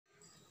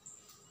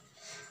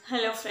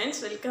Hello friends,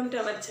 welcome to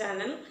our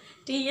channel.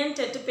 TN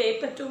TET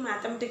paper 2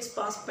 mathematics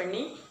pass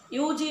பண்ணி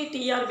UG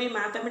TRB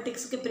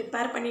mathematics க்கு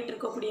prepare பண்ணிட்டு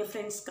இருக்கக்கூடிய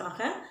friendsக்காக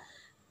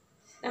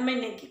நம்ம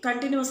இன்னைக்கு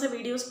கண்டினியூஸா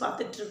வீடியோஸ்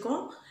பார்த்துட்டு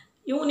இருக்கோம்.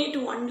 யூனிட்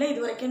 1ல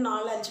இதுவரைக்கும்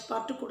 4-5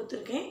 பார்ட்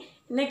கொடுத்திருக்கேன்.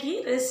 இன்னைக்கு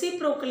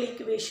reciprocal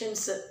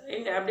equations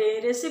அப்படியே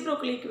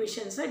reciprocal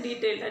equations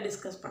டீடைலா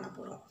டிஸ்கஸ் பண்ண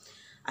போறோம்.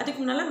 அதுக்கு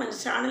முன்னால நம்ம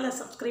சேனலை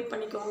சப்ஸ்கிரைப்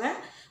பண்ணிக்கோங்க.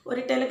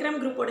 ஒரு Telegram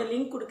குரூப்போட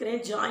லிங்க்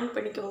கொடுக்கிறேன், ஜாயின்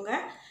பண்ணிக்கோங்க.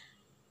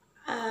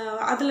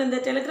 அதில் இந்த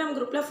டெலிகிராம்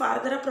குரூப்பில்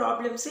ஃபர்தராக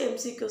ப்ராப்ளம்ஸு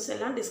MCQs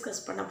எல்லாம் டிஸ்கஸ்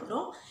பண்ண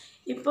போகிறோம்.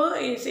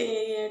 இப்போது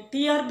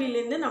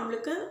டிஆர்பிலேருந்து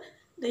நம்மளுக்கு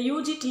இந்த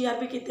யூஜி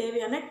டிஆர்பிக்கு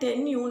தேவையான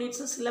 10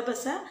 யூனிட்ஸு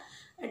சிலபஸை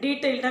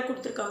டீட்டெயில்டாக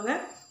கொடுத்துருக்காங்க.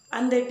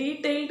 அந்த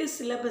detailed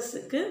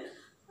சிலபஸுக்கு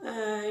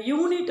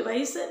unit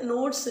wise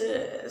notes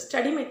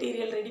study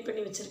material ready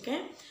பண்ணி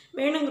வச்சுருக்கேன்.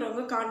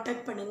 வேணுங்கிறவங்க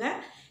கான்டாக்ட் பண்ணுங்கள்.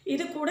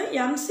 இது கூட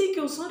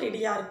MCQஸும்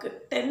ரெடியாக இருக்குது.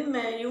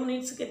 10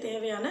 யூனிட்ஸுக்கு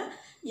தேவையான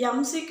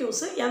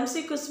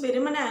MCQs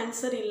வெறுமனே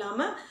ஆன்சர்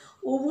இல்லாமல்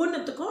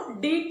ஒவ்வொன்றுத்துக்கும்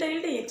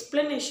டீட்டெயில்டு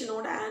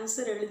எக்ஸ்ப்ளனேஷனோட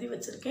ஆன்சர் எழுதி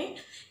வச்சுருக்கேன்.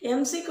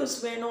 MCQs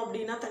வேணும்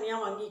அப்படின்னா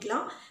தனியாக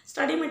வாங்கிக்கலாம்,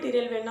 ஸ்டடி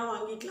மெட்டீரியல் வேணால்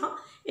வாங்கிக்கலாம்,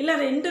 இல்லை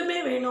ரெண்டுமே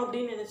வேணும்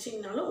அப்படின்னு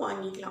நினச்சிங்கனாலும்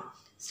வாங்கிக்கலாம்.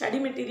 ஸ்டடி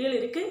மெட்டீரியல்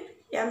இருக்குது,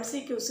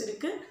 MCQs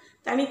இருக்குது.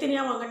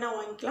 தனித்தனியாக வாங்கினா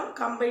வாங்கிக்கலாம்,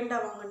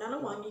 கம்பைண்டாக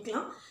வாங்கினாலும்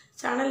வாங்கிக்கலாம்.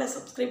 சேனலை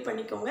சப்ஸ்கிரைப்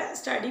பண்ணிக்கோங்க,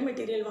 ஸ்டடி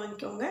மெட்டீரியல்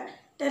வாங்கிக்கோங்க,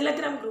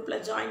 டெலிகிராம்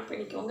குரூப்பில் ஜாயின்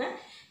பண்ணிக்கோங்க.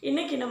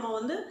 இன்றைக்கி நம்ம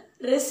வந்து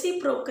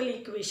ரெசிப்ரோக்கல்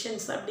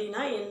ஈக்குவேஷன்ஸ்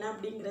அப்படின்னா என்ன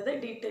அப்படிங்கிறத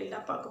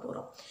டீட்டெயிலாக பார்க்க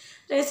போகிறோம்.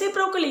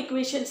 ரெசிப்ரோக்கல்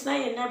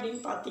ஈக்குவேஷன்ஸ்னால் என்ன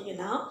அப்படின்னு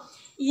பார்த்தீங்கன்னா,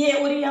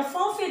 ஒரு f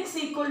of x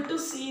equal to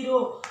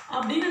 0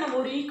 அப்படின்னு நம்ம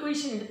ஒரு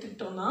ஈக்குவேஷன்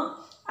எடுத்துக்கிட்டோம்னா,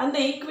 அந்த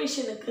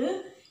ஈக்குவேஷனுக்கு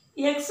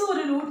x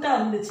ஒரு ரூட்டாக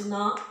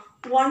இருந்துச்சுன்னா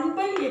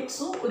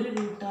 1/xும் ஒரு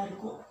ரூட்டாக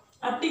இருக்கும்.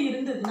 அப்படி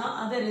இருந்ததுன்னா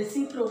அதை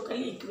ரெசிப்ரோக்கல்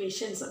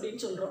ஈக்குவேஷன்ஸ்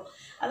அப்படின்னு சொல்கிறோம்.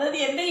 அதாவது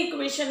எந்த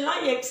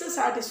ஈக்குவேஷன்லாம் எக்ஸு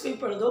சாட்டிஸ்ஃபை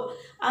பண்ணுதோ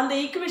அந்த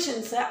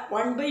ஈக்குவேஷன்ஸை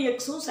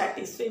 1/xும்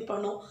சாட்டிஸ்ஃபை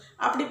பண்ணும்.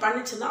 அப்படி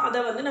பண்ணிச்சுன்னா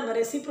அதை வந்து நம்ம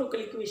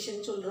ரெசிப்ரோக்கல்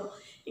ஈக்குவேஷன் சொல்கிறோம்.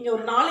 இங்கே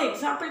ஒரு 4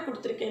 எக்ஸாம்பிள்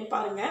கொடுத்துருக்கேன்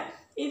பாருங்கள்.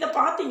 இதை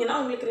பார்த்தீங்கன்னா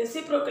உங்களுக்கு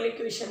ரெசிப்ரோக்கல்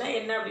ஈக்குவேஷனா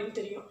என்ன அப்படின்னு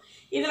தெரியும்.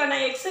 இதில்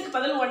நான் எக்ஸுக்கு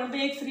பதில்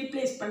 1/x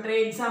ரீப்ளேஸ்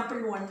பண்ணுறேன்.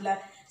 எக்ஸாம்பிள் 1ல்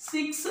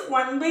 6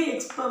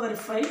 1/x power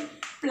 5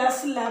 plus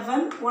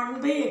 11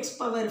 1/x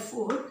power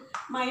 4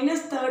 minus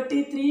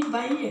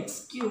 33/x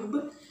cube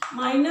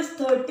minus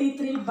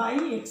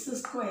 33/x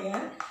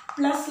square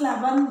plus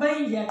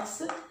 11/x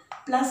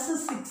plus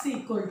 6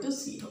 equal to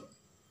 0.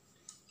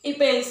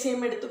 இப்போ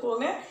LCM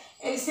எடுத்துக்கோங்க.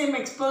 LCM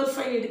x power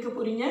 5 எடுக்க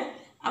போகிறீங்க.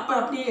 அப்போ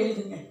அப்படியே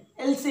எழுதுங்க.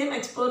 LCM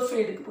x power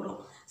 5 எடுக்க போகிறோம்.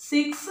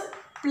 6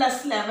 plus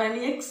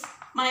 11x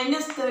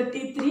minus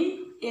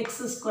 33x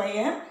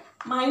square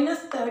minus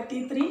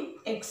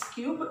 33x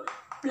cube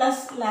plus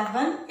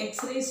 11x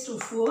raised to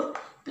 4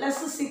 plus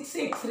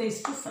 6x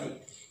raised to 5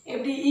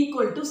 எப்படி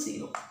equal to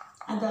 0.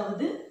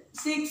 அதாவது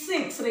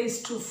 6x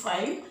raised to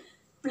 5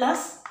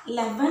 plus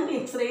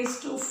 11x raised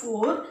to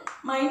 4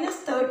 minus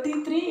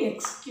 33x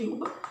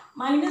cube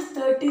minus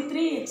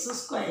 33x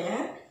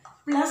square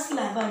plus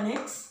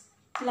 11x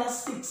plus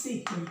 6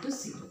 equal to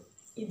 0.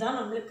 இதான்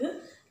நம்மளுக்கு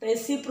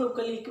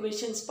reciprocal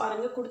equations.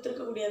 பாருங்கள்,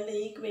 கொடுத்துருக்கக்கூடிய அந்த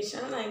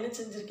ஈக்குவேஷனை நான் என்ன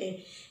செஞ்சுருக்கேன்,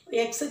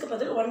 எக்ஸுக்கு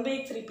பதில்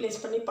 1/x ரீப்ளேஸ்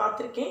பண்ணி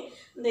பார்த்துருக்கேன்.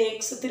 இந்த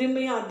எக்ஸ்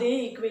திரும்பியும் அதே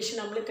ஈக்குவேஷன்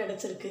நம்மளுக்கு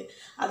கிடச்சிருக்கு.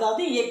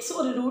 அதாவது எக்ஸ்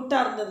ஒரு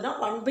ரூட்டாக இருந்ததுன்னா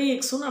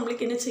 1/xும்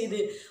நம்மளுக்கு என்ன செய்யுது,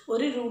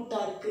 ஒரு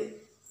ரூட்டாக இருக்குது.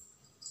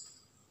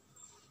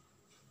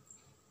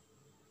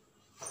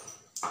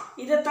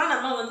 இதைத்தான்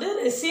நம்ம வந்து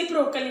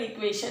ரெசிப்ரோக்கல்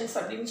ஈக்குவேஷன்ஸ்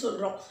அப்படின்னு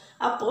சொல்கிறோம்.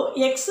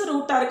 அப்போது எக்ஸ்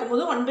ரூட்டாக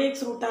இருக்கும்போது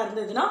 1/x ரூட்டாக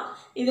இருந்ததுன்னா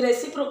இது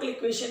ரெசிப்ரோக்கல்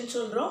ஈக்குவேஷன்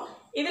சொல்கிறோம்.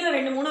 இதில்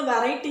 2-3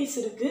 வெரைட்டிஸ்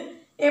இருக்குது.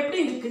 எப்படி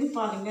இருக்குன்னு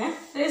பாருங்கள்.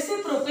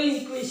 Reciprocal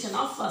equation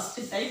of first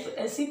type,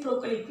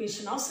 reciprocal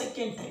equation of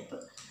second type,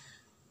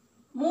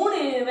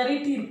 3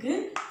 variety இருக்குது.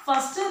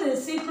 First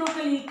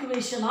reciprocal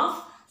equation of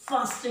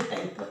first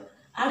type,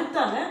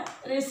 அடுத்தால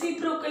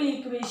reciprocal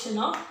equation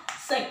of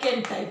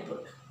second type,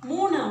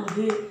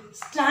 மூணாவது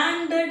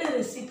ஸ்டாண்டர்டு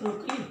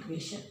ரெசிப்ரோக்கல்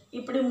ஈக்குவேஷன்.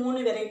 இப்படி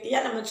 3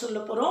 வெரைட்டியாக நம்ம சொல்ல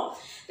போகிறோம்.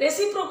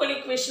 ரெசிப்ரோக்கல்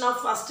ஈக்குவேஷன்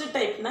ஆஃப் ஃபர்ஸ்ட்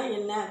டைப்னா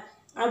என்ன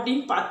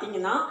அப்படின்னு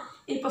பார்த்தீங்கன்னா,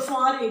 இப்போ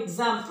for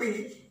example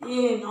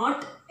a0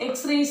 x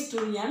raised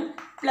to n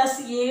plus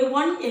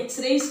a1 x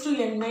raised to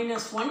n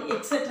minus 1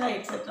 etc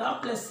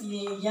plus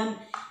an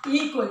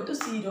equal to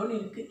 0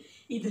 இருக்குது.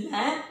 இதில்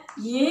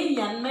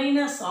an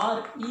minus r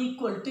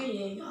equal to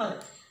ar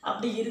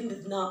அப்படி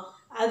இருந்ததுன்னா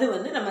அது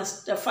வந்து நம்ம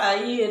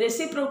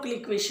ரெசிப்ரோக்கல்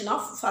ஈக்குவேஷன்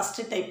ஆஃப்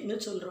ஃபர்ஸ்ட் டைப்னு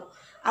சொல்கிறோம்.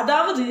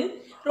 அதாவது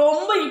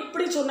ரொம்ப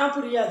இப்படி சொன்னால்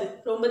புரியாது,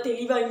 ரொம்ப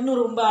தெளிவாக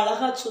இன்னும் ரொம்ப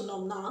அழகாக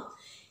சொன்னோம்னா,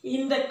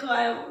 இந்த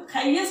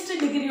ஹையஸ்ட்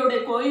டிகிரியோட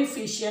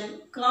கோஎஃபிஷியன்ட்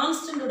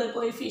கான்ஸ்டன்டோட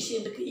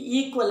கோஎஃபிஷியன்ட்டுக்கு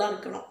ஈக்குவலாக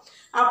இருக்கணும்.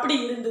 அப்படி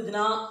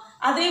இருந்ததுன்னா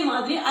அதே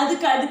மாதிரி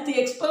அதுக்கு அடுத்து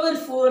x power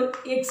 4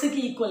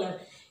 எக்ஸுக்கு ஈக்குவலாக.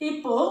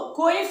 இப்போது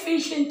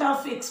கோஎஃபிஷியன்ட்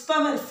ஆஃப் x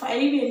power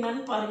 5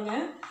 என்னன்னு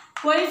பாருங்கள்.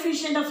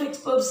 Coefficient of x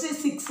power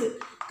 6,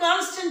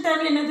 constant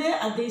term என்னது,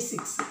 அதே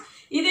 6.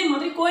 இதே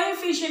மாதிரி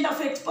கோஎஃபிஷியன்ட்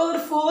ஆஃப் x power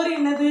 4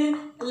 என்னது,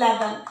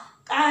 11.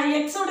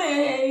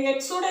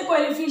 எக்ஸோட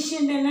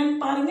கோஎஃபிஷியன்ட் என்னன்னு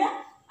பாருங்கள்,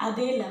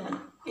 அதே 11.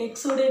 x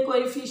உடைய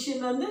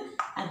கோஎஃபிஷியன்ட் வந்து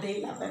அதே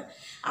 11.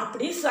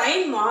 அப்படி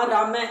சைன்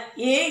மாறாம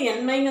an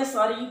minus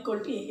r equal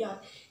to ar.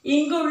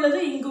 இங்கு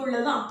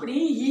உள்ளது அப்படி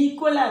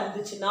ஈக்குவலா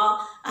இருந்துச்சுன்னா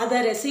அதை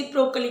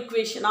ரெசிப்ரோக்கல்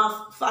ஈக்குவேஷன் ஆஃப்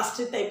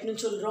ஃபர்ஸ்ட் டைப்னு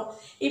சொல்றோம்.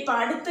 இப்போ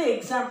அடுத்த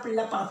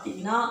எக்ஸாம்பிள்ல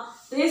பார்த்தீங்கன்னா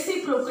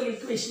reciprocal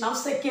equation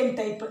of second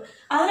type.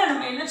 அதில்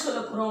நம்ம என்ன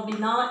சொல்ல போறோம்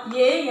அப்படின்னா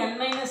an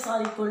minus r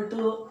equal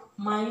to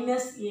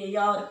minus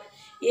ar.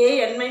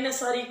 an minus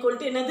r equal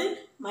to என்னது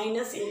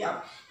minus ar.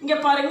 இங்க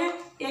பாருங்க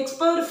x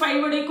power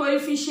 5 உடைய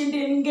கோஎஃபிஷியன்ட்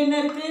இங்க என்ன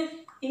இருக்கு,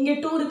 இங்க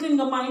 2 இருக்கு,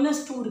 இங்க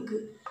 -2 இருக்கு.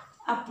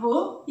 அப்போ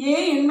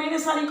an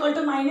minus r equal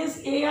to minus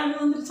ar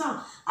வந்துருச்சா.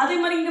 அதே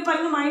மாதிரி இங்க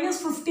பாருங்க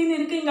 -15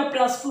 இருக்கு, இங்க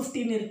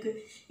 +15 இருக்கு,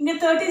 இங்க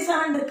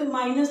 37 இருக்கு,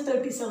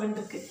 -37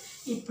 இருக்கு.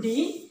 இப்படி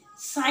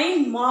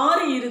சைன்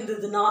மாறி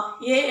இருந்ததுன்னா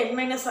an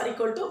minus r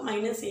equal to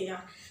minus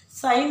ar.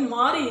 Sign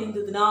மாறி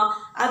இருந்ததுன்னா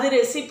அது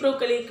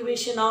reciprocal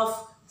equation of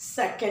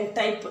second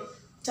type.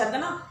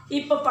 சரிதானா.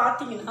 இப்போ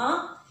பார்த்தீங்கன்னா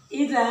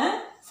இதில்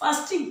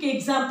ஃபர்ஸ்ட்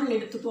எக்ஸாம்பிள்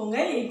எடுத்துக்கோங்க.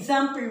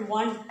 எக்ஸாம்பிள்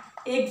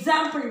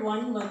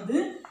 1 வந்து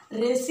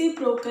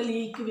reciprocal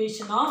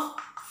equation of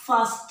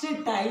first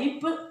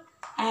type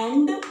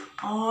and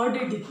add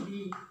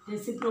degree.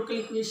 Reciprocal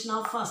equation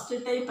of first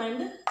type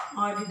and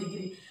add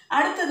degree.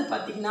 அடுத்தது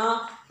பார்த்தீங்கன்னா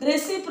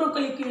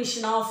reciprocal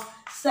equation of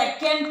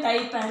second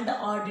type and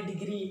add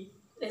degree.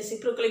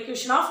 Reciprocal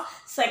equation of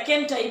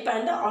second type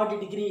and odd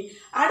degree.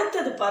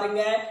 அடுத்தது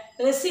பாருங்க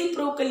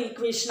reciprocal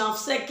equation of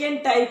second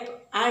type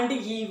and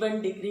even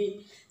degree.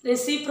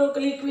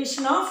 Reciprocal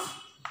equation of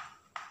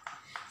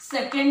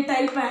second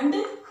type and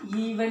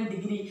even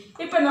degree.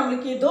 இப்போ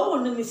நம்மளுக்கு ஏதோ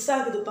ஒன்று miss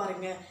ஆகுது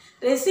பாருங்க.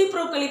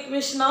 reciprocal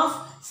equation of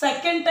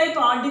second type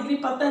odd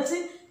degree பார்த்தாச்சு,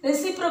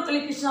 reciprocal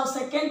equation of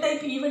second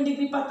type even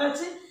degree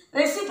பார்த்தாச்சு,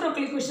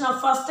 reciprocal equation of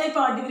first type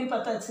odd degree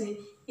பார்த்தாச்சு.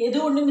 ஏதோ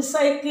ஒன்று மிஸ்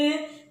ஆயிருக்கு.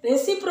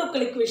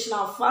 Reciprocal equation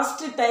of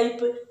first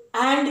type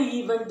and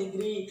even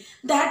degree.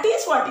 That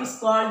is what is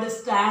called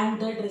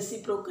standard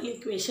reciprocal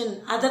equation.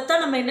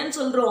 அதைத்தான் நம்ம என்னன்னு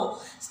சொல்றோம்,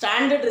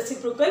 standard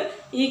reciprocal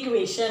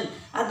equation.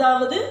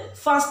 அதாவது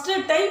first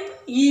type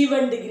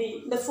even degree.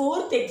 இந்த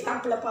fourth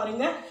example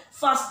பாருங்க,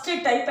 first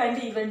type and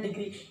even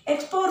degree.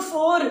 x power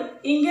 4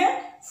 இங்க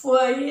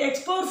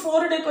x power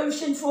 4 உடைய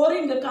coefficient 4,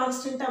 இங்க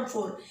constant term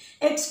 4.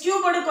 x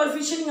cube உடைய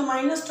coefficient இங்க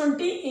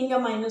 -20, இங்க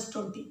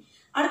 -20.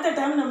 அடுத்த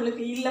டைம்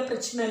நம்மளுக்கு இல்ல,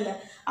 பிரச்சனை இல்லை.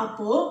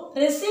 அப்போ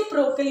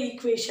reciprocal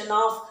equation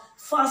of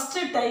first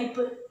type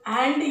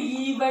and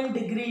even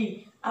degree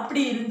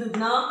அப்படி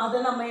இருந்ததுன்னா அதை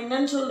நம்ம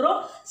என்னன்னு சொல்றோம்,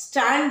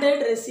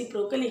 standard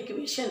reciprocal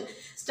equation.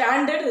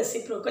 Standard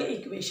reciprocal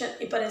equation.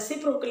 இப்போ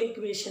ரெசிப்ரோக்கல்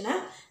ஈக்குவேஷனை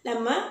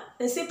நம்ம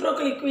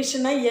ரெசிப்ரோக்கல்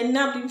ஈக்குவேஷனை என்ன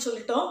அப்படின்னு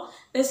சொல்லிட்டோம்.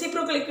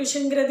 ரெசிப்ரோக்கல்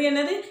ஈக்குவேஷன்ங்கிறது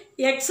என்னது,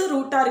 எக்ஸ்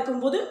ரூட்டாக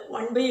இருக்கும்போது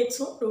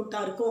 1/xும்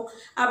ரூட்டாக இருக்கும்.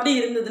 அப்படி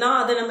இருந்ததுன்னா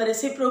அதை நம்ம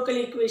ரெசிப்ரோக்கல்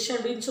ஈக்குவேஷன்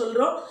அப்படின்னு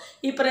சொல்கிறோம்.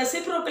 இப்போ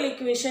ரெசிப்ரோக்கல்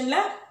ஈக்குவேஷனில்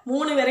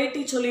 3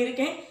 வெரைட்டி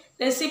சொல்லியிருக்கேன்.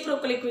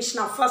 Reciprocal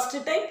equation of first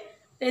type,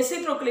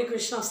 reciprocal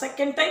equation of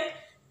second type,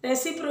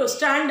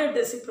 standard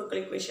reciprocal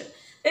equation.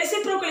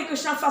 Reciprocal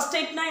equation of first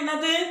டைப்னா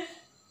என்னது,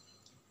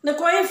 இந்த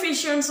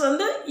கோஎஃபிஷியன்ட்ஸ்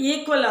வந்து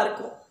ஈக்குவலாக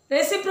இருக்கும்.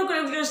 ரெசிப்ரோக்கல்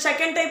ஈக்குவேஷன்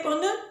செகண்ட் டைப்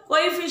வந்து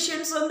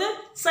கோஎஃபிஷியன்ட்ஸ் வந்து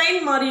சைன்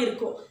மாதிரி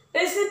இருக்கும்.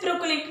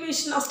 ரெசிப்ரோக்கல்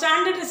ஈக்குவேஷன்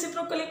ஸ்டாண்டர்ட்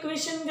ரெசிப்ரோக்கல்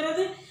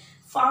ஈக்குவேஷன்ங்கிறது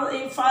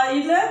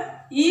இதில்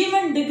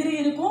ஈவன் டிகிரி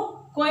இருக்கும்,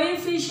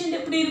 கோஎஃபிஷியன்ட்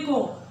எப்படி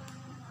இருக்கும்,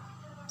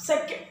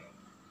 செகண்ட்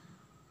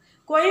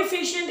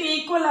கோஎஃபிஷியன்ட்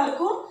ஈக்குவலாக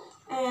இருக்கும்,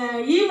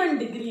 ஈவன்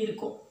டிகிரி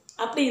இருக்கும்.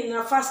 அப்படி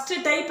இருந்தால் first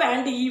type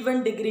and even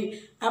degree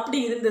அப்படி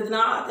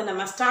இருந்ததுன்னா அதை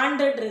நம்ம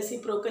ஸ்டாண்டர்ட்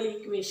ரெசிப்ரோக்கல்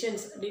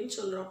ஈக்குவேஷன்ஸ் அப்படின்னு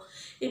சொல்கிறோம்.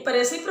 இப்போ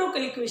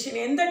ரெசிப்ரோக்கல் ஈக்குவேஷன்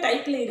எந்த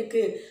டைப்பில்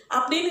இருக்குது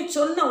அப்படின்னு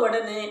சொன்ன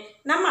உடனே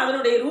நம்ம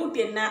அதனுடைய ரூட்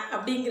என்ன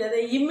அப்படிங்கிறத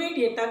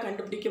இம்மீடியட்டாக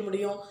கண்டுபிடிக்க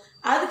முடியும்.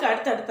 அதுக்கு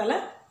அடுத்தடுத்தால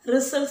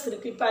ரிசல்ட்ஸ்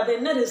இருக்குது. இப்போ அது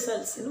என்ன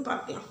ரிசல்ட்ஸ்ன்னு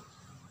பார்க்கலாம்.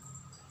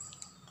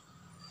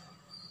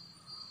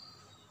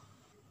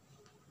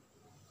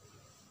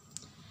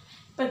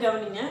 இப்போ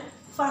கவனிங்க,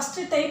 first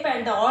type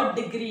and add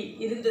degree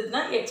இருந்ததுன்னா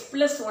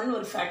x+1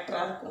 ஒரு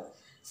ஃபேக்டராக இருக்கும்.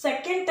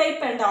 Second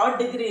type and add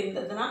degree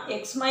இருந்ததுன்னா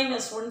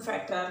x-1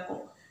 ஃபேக்டராக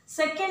இருக்கும்.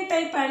 Second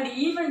type and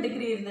even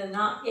degree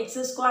இருந்ததுன்னா x²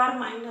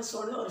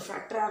 -1 ஒரு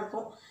ஃபேக்டராக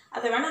இருக்கும்.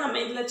 அதை வேணால் நம்ம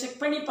இதில்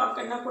செக் பண்ணி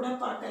பார்க்கணுன்னா கூட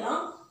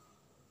பார்க்கலாம்.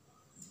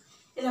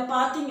 இதில்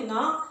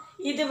பார்த்தீங்கன்னா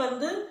இது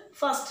வந்து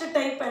first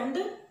type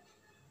and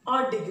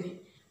add degree.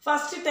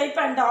 First type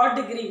and add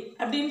degree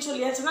அப்படின்னு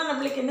சொல்லியாச்சுன்னா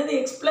நம்மளுக்கு என்னது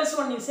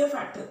x+1 இஸ் ஏ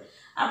ஃபேக்டர்.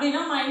 அப்படின்னா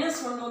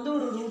 -1 வந்து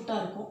ஒரு ரூட்டாக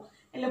இருக்கும்.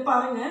 இல்லை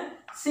பாருங்க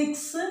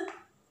 6,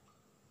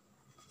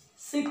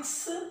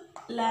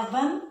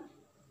 11,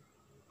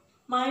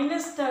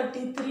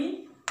 -33,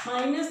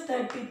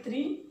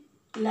 -33,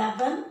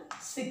 11,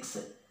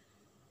 6.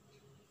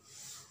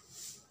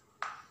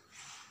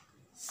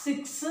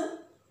 6,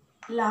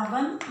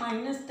 11,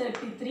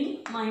 -33,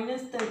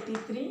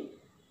 -33,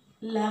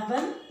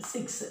 11,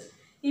 6.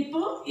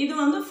 இப்போ இது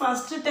வந்து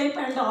first type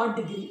and add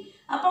degree.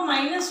 அப்போ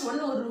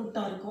 -1 ஒரு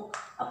ரூட்டாக இருக்கும்.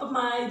 அப்போ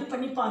இது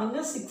பண்ணி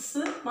பாருங்கள்,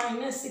 6,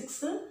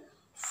 -6,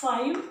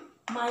 5,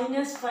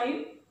 -5.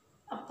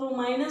 அப்போ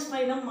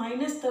 -5னா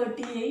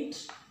 -38,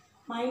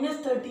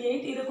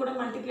 -38 இது கூட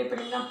மல்டிப்ளை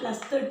பண்ணிங்கன்னா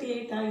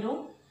 +38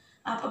 ஆயிரும்.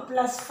 அப்போ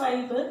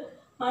 +5,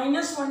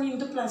 -1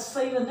 into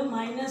 +5 வந்து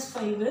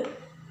 -5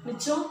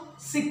 மிச்சம்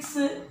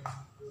 6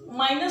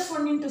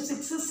 -1 into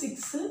 6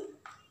 6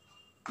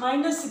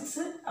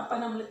 -6 அப்போ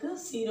நம்மளுக்கு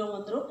 0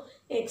 வந்துடும்.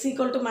 x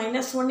equal to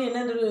 -1 என்ன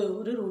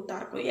ஒரு ரூட்டாக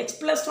இருக்கும். x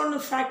plus 1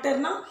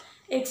 ஃபேக்டர்னா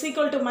x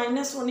equal to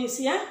 -1 is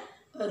a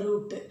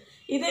route.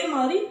 இதே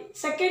மாதிரி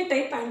second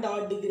type and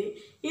add degree.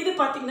 இது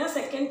பார்த்தீங்கன்னா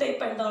second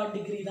type and add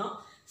degree தான்.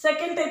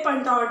 Second type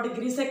and add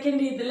degree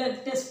second இதில்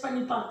டெஸ்ட்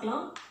பண்ணி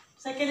பார்க்கலாம்.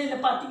 செகண்ட்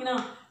இதில் பார்த்தீங்கன்னா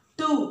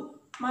 2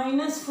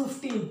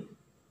 -15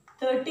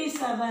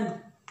 37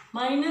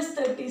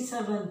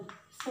 -37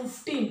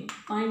 15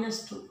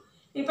 -2.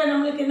 இப்போ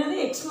நம்மளுக்கு என்னது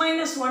x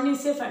 -1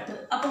 is a factor.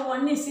 அப்போ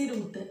 1 is a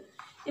ரூட்டு.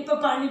 இப்போ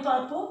பண்ணி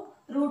பார்ப்போம்,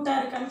 ரூட்டாக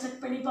இருக்கான்னு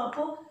செக் பண்ணி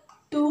பார்ப்போம்.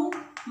 2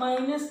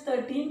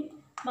 -13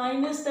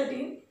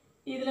 -13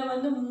 இதில்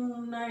வந்து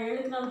நான்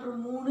எழுதினாலும் அப்புறம்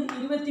 3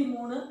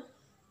 23.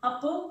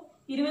 அப்போது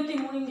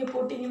 23 இங்கே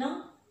போட்டிங்கன்னா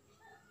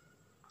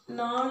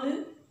 4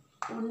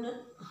 1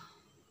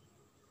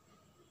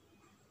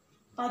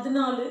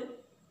 14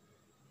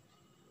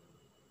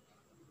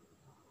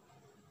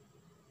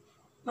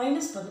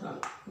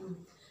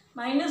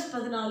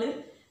 -14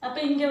 அப்போ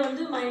இங்கே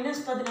வந்து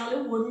 -14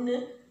 1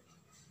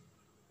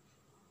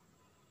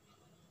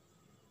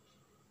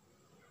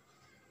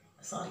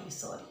 சாரி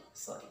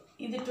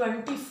இது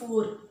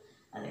 24.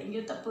 அது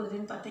எங்கேயோ தப்பு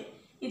வருதுன்னு பார்த்தேன்.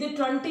 இது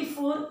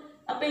 24.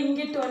 அப்போ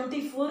இங்கே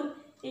 24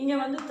 இங்கே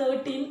வந்து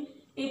 13.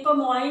 இப்போ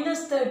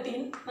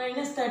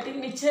 -13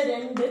 மிச்சம்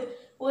 2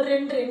 ஒரு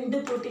 2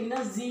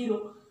 போட்டிங்கன்னா 0.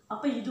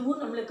 அப்போ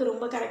இதுவும் நம்மளுக்கு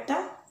ரொம்ப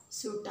கரெக்டாக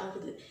சூட்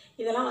ஆகுது.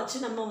 இதெல்லாம் வச்சு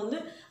நம்ம வந்து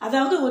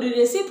அதாவது ஒரு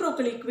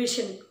ரெசிப்ரோக்கல்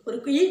ஈக்குவேஷன் ஒரு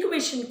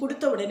ஈக்குவேஷன்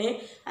கொடுத்த உடனே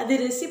அது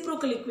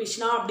ரெசிப்ரோக்கல்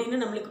ஈக்குவேஷனா அப்படின்னு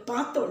நம்மளுக்கு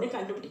பார்த்த உடனே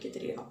கண்டுபிடிக்க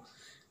தெரியணும்.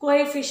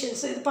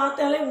 கோஎஃபிஷியன்ஸ் இது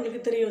பார்த்தாலே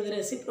உங்களுக்கு தெரியும் இது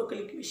ரெசிப்ரோக்கல்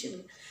ஈக்குவேஷன்.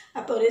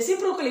 அப்போ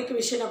ரெசிப்ரோக்கல்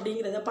ஈக்குவேஷன்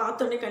அப்படிங்கிறத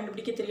பார்த்தோன்னே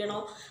கண்டுபிடிக்க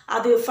தெரியணும்.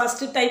 அது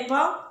ஃபஸ்ட்டு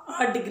டைப்பாக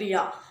ஆட்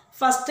டிகிரியா,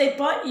 ஃபஸ்ட்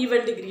டைப்பாக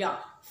ஈவன் டிகிரியா,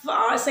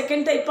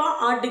 செகண்ட் டைப்பாக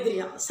ஆட்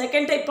டிகிரியா,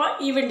 செகண்ட் டைப்பாக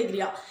ஈவன்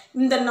டிகிரியா,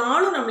 இந்த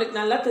 4 நம்மளுக்கு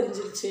நல்லா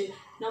தெரிஞ்சிருச்சு.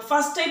 நான்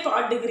first type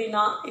add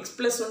டிகிரினா x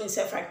 + 1 is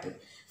a factor.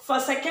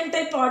 Second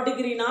type add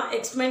டிகிரினா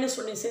x - 1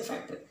 is a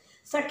factor.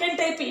 Second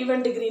type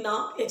even டிகிரினா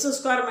x²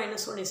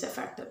 - 1 is a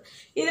factor.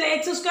 இதில்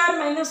x² -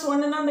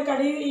 1னா அந்த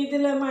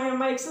இதில்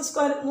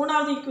x²,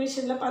 மூணாவது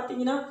ஈக்குவேஷனில்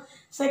பார்த்தீங்கன்னா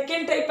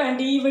second type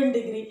and even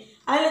degree.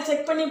 அதில்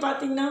செக் பண்ணி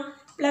பார்த்தீங்கன்னா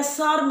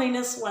 +or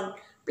 -1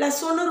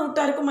 +1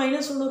 ரூட்டாக இருக்கும்,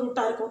 -1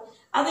 ரூட்டாக இருக்கும்.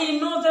 அதை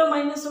இன்னொரு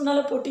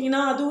 -1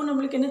 போட்டிங்கன்னா அதுவும்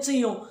நம்மளுக்கு என்ன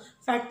செய்யும்,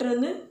 ஃபேக்டர்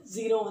வந்து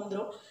 0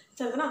 வந்துடும்.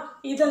 சரிதானா?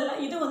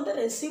 இது வந்து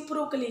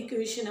ரெசிப்ரோக்கல்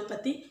ஈக்குவேஷனை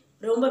பற்றி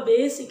ரொம்ப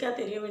பேசிக்காக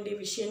தெரிய வேண்டிய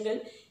விஷயங்கள்.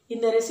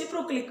 இந்த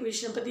ரெசிப்ரோக்கல்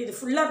ஈக்குவேஷனை பற்றி இது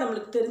ஃபுல்லாக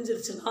நம்மளுக்கு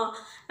தெரிஞ்சிருச்சுன்னா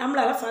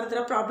நம்மளால்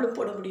ஃபர்தராக ப்ராப்ளம்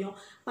போட முடியும்.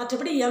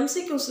 மற்றபடி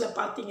எம்சிக்யூஸில்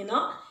பார்த்தீங்கன்னா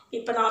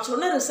இப்போ நான்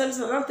சொன்ன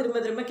ரிசல்ட்ஸை தான்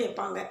திரும்ப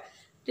கேட்பாங்க.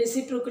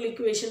 ரெசிப்ரோக்கல்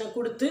ஈக்குவேஷனை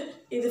கொடுத்து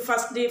இது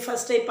ஃபஸ்ட்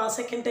டைப்பா,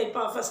 செகண்ட்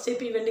டைப்பா, first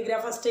type even டிகிரியா,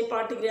 first type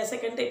add டிகிரியா,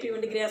 second type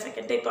even டிகிரியா,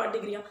 second type add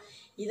டிகிரியா,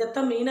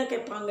 இதைத்தான் மெயினாக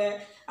கேட்பாங்க.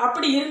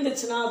 அப்படி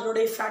இருந்துச்சுன்னா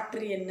அதனுடைய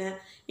ஃபேக்டரி என்ன,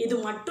 இது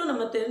மட்டும்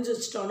நம்ம தெரிஞ்சு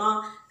வச்சிட்டோன்னா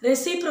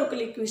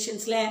ரெசிப்ரோக்கல்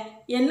ஈக்குவேஷன்ஸில்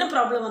என்ன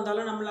ப்ராப்ளம்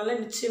வந்தாலும்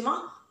நம்மளால்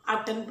நிச்சயமாக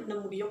அட்டன் பண்ண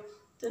முடியும்.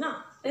 சரினா?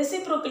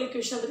 ரெசிப்ரோக்கல்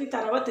ஈக்குவேஷனை பற்றி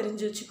தரவாக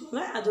தெரிஞ்சு வச்சுக்கோங்க,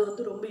 அது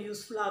வந்து ரொம்ப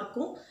யூஸ்ஃபுல்லாக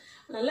இருக்கும்.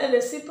 அதனால்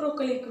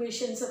ரெசிப்ரோக்கல்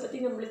ஈக்குவேஷன்ஸை பற்றி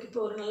நம்மளுக்கு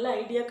இப்போ ஒரு நல்ல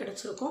ஐடியா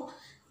கிடச்சிருக்கும்.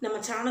 நம்ம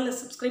சேனலை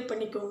சப்ஸ்கிரைப்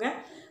பண்ணிக்கோங்க,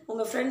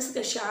 உங்கள்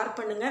ஃப்ரெண்ட்ஸுக்கு ஷேர்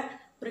பண்ணுங்கள்.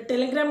 ஒரு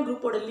டெலிகிராம்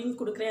குரூப்போட லிங்க்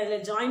கொடுக்குறேன்,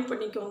 அதில் ஜாயின்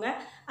பண்ணிக்கோங்க.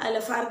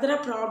 அதில் ஃபர்தராக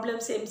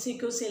ப்ராப்ளம்ஸ்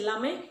எம்சிக்யூஸ்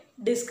எல்லாமே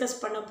டிஸ்கஸ்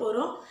பண்ண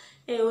போகிறோம்.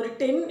 ஒரு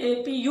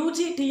இப்போ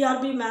யூஜி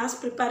டிஆர்பி மேத்ஸ்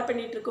ப்ரிப்பேர்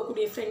பண்ணிகிட்டு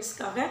இருக்கக்கூடிய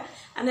ஃப்ரெண்ட்ஸ்க்காக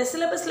அந்த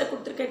சிலபஸில்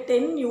கொடுத்துருக்க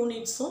 10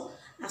 யூனிட்ஸும்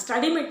நான்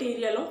ஸ்டடி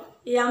மெட்டீரியலும்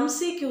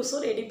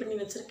எம்சிக்யூஸும் ரெடி பண்ணி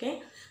வச்சுருக்கேன்.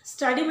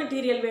 ஸ்டடி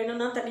மெட்டீரியல்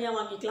வேணும்னா தனியாக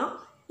வாங்கிக்கலாம்,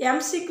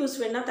 எம்சிக்யூஸ்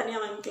வேணால்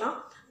தனியாக வாங்கிக்கலாம்,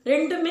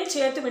 ரெண்டுமே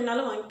சேர்த்து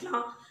வேணாலும்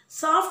வாங்கிக்கலாம்.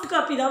 சாஃப்ட்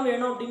காப்பி தான்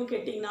வேணும் அப்படின்னு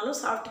கேட்டிங்கனாலும்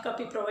சாஃப்ட்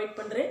காப்பி ப்ரொவைட்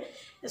பண்ணுறேன்.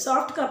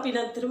 சாஃப்ட்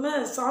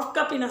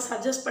காப்பி நான்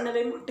சஜஸ்ட்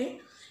பண்ணவே மாட்டேன்.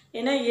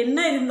 ஏன்னா என்ன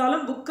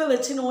இருந்தாலும் புக்கை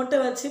வச்சு நோட்டை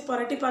வச்சு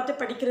புரட்டி பார்த்து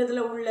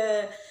படிக்கிறதுல உள்ள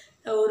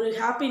ஒரு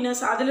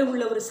ஹாப்பினஸ், அதில்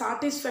உள்ள ஒரு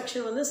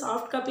சாட்டிஸ்ஃபேக்ஷன் வந்து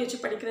சாஃப்ட் காப்பி வச்சு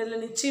படிக்கிறதுல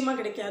நிச்சயமாக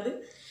கிடைக்காது.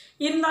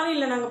 இருந்தாலும்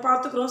இல்லை நாங்கள்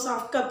பார்த்துக்குறோம்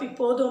சாஃப்ட் காப்பி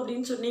போதும்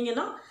அப்படின்னு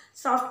சொன்னீங்கன்னா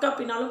சாஃப்ட்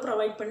காப்பினாலும்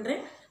ப்ரொவைட்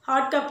பண்ணுறேன்,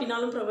 ஹார்ட்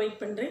காப்பினாலும் ப்ரொவைட்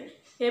பண்ணுறேன்.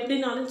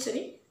 எப்படினாலும்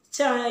சரி.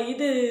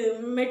 இது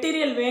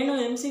மெட்டீரியல்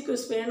வேணும்,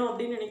 எம்சிக்யூஸ் வேணும்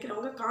அப்படின்னு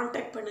நினைக்கிறவங்க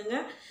காண்டாக்ட்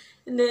பண்ணுங்கள்.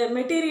 இந்த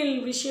மெட்டீரியல்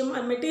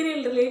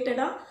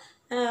ரிலேட்டடாக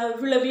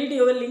இவ்வளோ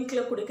வீடியோவை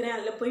லிங்க்கில் கொடுக்குறேன்,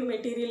 அதில் போய்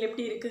மெட்டீரியல்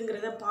எப்படி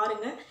இருக்குங்கிறத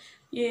பாருங்கள்.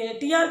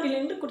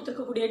 டிஆர்பிலேருந்து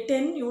கொடுத்துருக்கக்கூடிய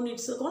 10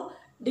 யூனிட்ஸுக்கும்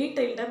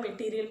டீட்டெயில்டாக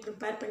மெட்டீரியல்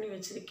ப்ரிப்பேர் பண்ணி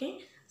வச்சுருக்கேன்.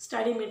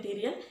 ஸ்டடி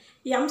மெட்டீரியல்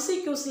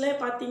எம்சிக்யூஸில்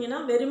பார்த்தீங்கன்னா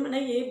வெறுமனே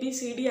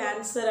ஏபிசிடி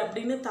ஆன்சர்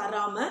அப்படின்னு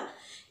தராமல்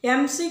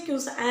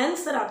எம்சிக்யூஸ்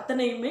ஆன்சர்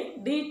அத்தனையுமே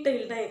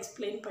டீட்டெயில்டாக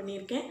எக்ஸ்பிளைன்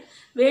பண்ணியிருக்கேன்.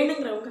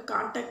 வேணுங்கிறவங்க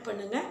காண்டாக்ட்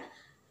பண்ணுங்கள்.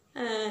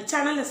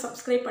 சேனலை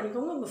சப்ஸ்கிரைப்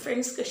பண்ணிக்கோங்க, உங்கள்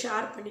ஃப்ரெண்ட்ஸ்க்கு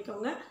ஷேர்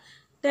பண்ணிக்கோங்க,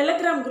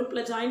 டெலிகிராம்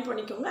குரூப்பில் ஜாயின்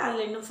பண்ணிக்கோங்க,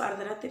 அதில் இன்னும்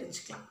ஃபர்தராக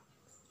தெரிஞ்சுக்கலாம்.